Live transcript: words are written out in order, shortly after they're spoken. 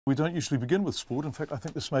We don't usually begin with sport. In fact, I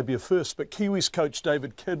think this may be a first, but Kiwis coach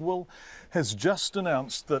David Kidwell has just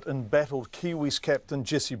announced that embattled Kiwis captain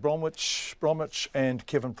Jesse Bromwich and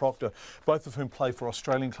Kevin Proctor, both of whom play for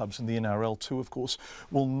Australian clubs in the NRL too, of course,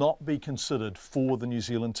 will not be considered for the New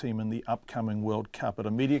Zealand team in the upcoming World Cup. At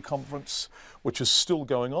a media conference, which is still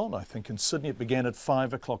going on, I think, in Sydney. It began at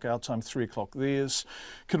 5 o'clock our time, 3 o'clock theirs.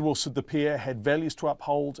 Kidwell said the pair had values to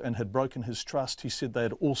uphold and had broken his trust. He said they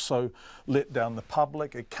had also let down the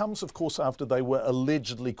public. It comes, of course, after they were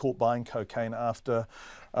allegedly caught buying cocaine outside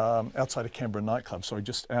a Canberra nightclub,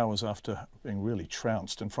 just hours after being really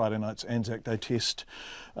trounced in Friday night's Anzac Day test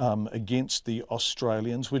against the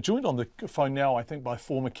Australians. We're joined on the phone now, I think, by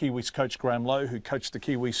former Kiwis coach Graham Lowe, who coached the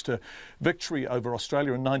Kiwis to victory over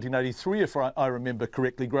Australia in 1983, if I remember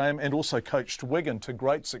correctly, Graham, and also coached Wigan to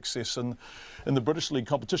great success in the British League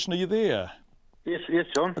competition. Are you there? Yes,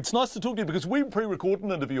 John. It's nice to talk to you because we pre-recorded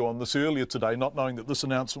an interview on this earlier today, not knowing that this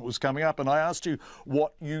announcement was coming up, and I asked you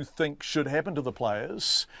what you think should happen to the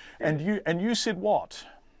players, and you said what?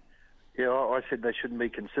 Yeah, I said they shouldn't be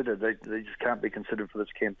considered. They just can't be considered for this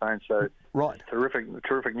campaign. So, right, terrific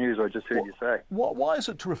news. I just heard you say. Why is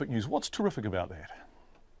it terrific news? What's terrific about that?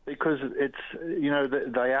 Because it's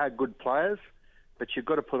they are good players, but you've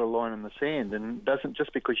got to put a line in the sand, and doesn't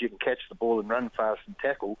just because you can catch the ball and run fast and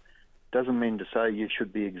tackle doesn't mean to say you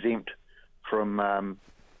should be exempt from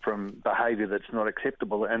behaviour that's not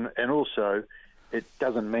acceptable, and also it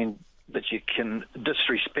doesn't mean that you can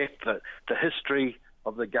disrespect the history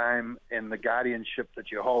of the game and the guardianship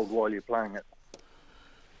that you hold while you're playing it.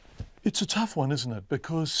 It's a tough one, isn't it?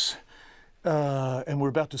 Because and we're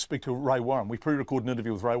about to speak to Ray Warren. We pre-recorded an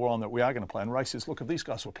interview with Ray Warren that we are going to play, and Ray says, look, if these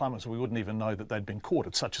guys were plumbers, we wouldn't even know that they'd been caught.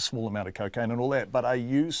 It's such a small amount of cocaine and all that. But are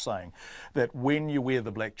you saying that when you wear the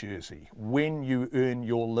black jersey, when you earn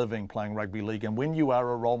your living playing rugby league, and when you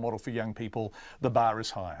are a role model for young people, the bar is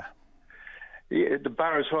higher? Yeah, the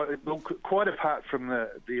bar is higher. Look, quite apart from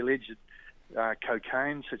the alleged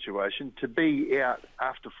cocaine situation, to be out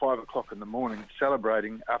after 5 o'clock in the morning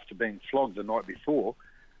celebrating after being flogged the night before,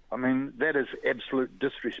 I mean, that is absolute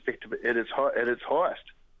disrespect at its highest.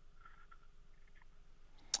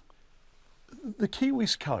 The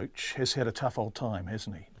Kiwis coach has had a tough old time,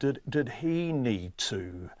 hasn't he? Did he need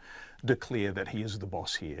to declare that he is the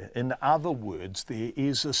boss here? In other words, there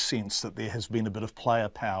is a sense that there has been a bit of player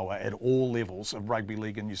power at all levels of rugby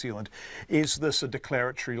league in New Zealand. Is this a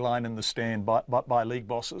declaratory line in the stand by league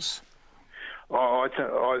bosses?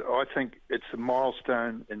 I think it's a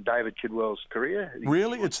milestone in David Kidwell's career.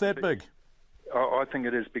 Really? It's that big? I think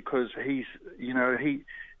it is because he's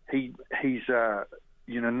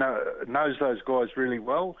knows those guys really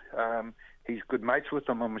well. He's good mates with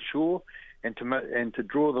them, I'm sure. And to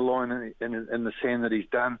draw the line in the sand that he's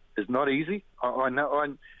done is not easy. I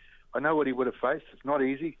know what he would have faced. It's not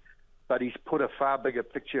easy, but he's put a far bigger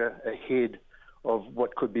picture ahead of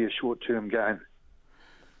what could be a short-term game.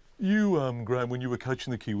 You, Graham, when you were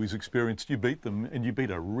coaching the Kiwis, you beat them, and you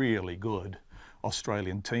beat a really good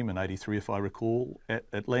Australian team in '83, if I recall,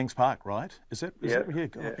 at Langs Park, right? Is that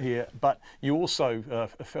here? But you also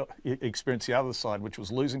experienced the other side, which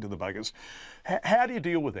was losing to the buggers. How do you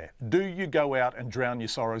deal with that? Do you go out and drown your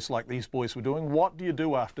sorrows like these boys were doing? What do you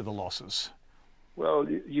do after the losses? Well,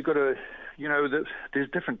 you got to, there's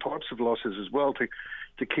different types of losses as well to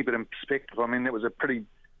keep it in perspective. I mean, that was a pretty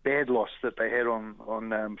bad loss that they had on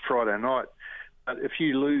Friday night. But if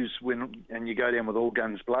you lose and you go down with all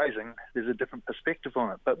guns blazing, there's a different perspective on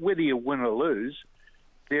it. But whether you win or lose,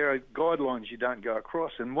 there are guidelines you don't go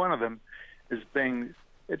across, and one of them is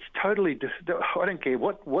it's totally. I don't care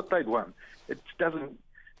what they'd won. It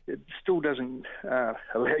still doesn't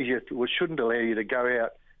allow you, or shouldn't allow you to go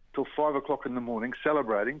out till 5 o'clock in the morning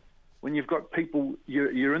celebrating when you've got people.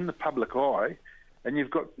 You're in the public eye. And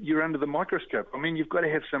you're under the microscope. I mean, you've got to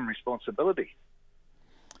have some responsibility.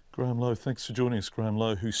 Graham Lowe, thanks for joining us. Graham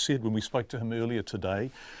Lowe, who said when we spoke to him earlier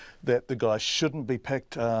today that the guys shouldn't be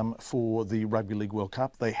picked for the Rugby League World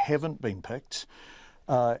Cup. They haven't been picked.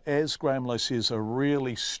 As Graham Lowe says, a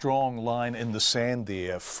really strong line in the sand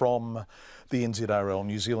there from the NZRL,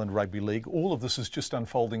 New Zealand Rugby League. All of this is just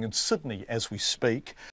unfolding in Sydney as we speak.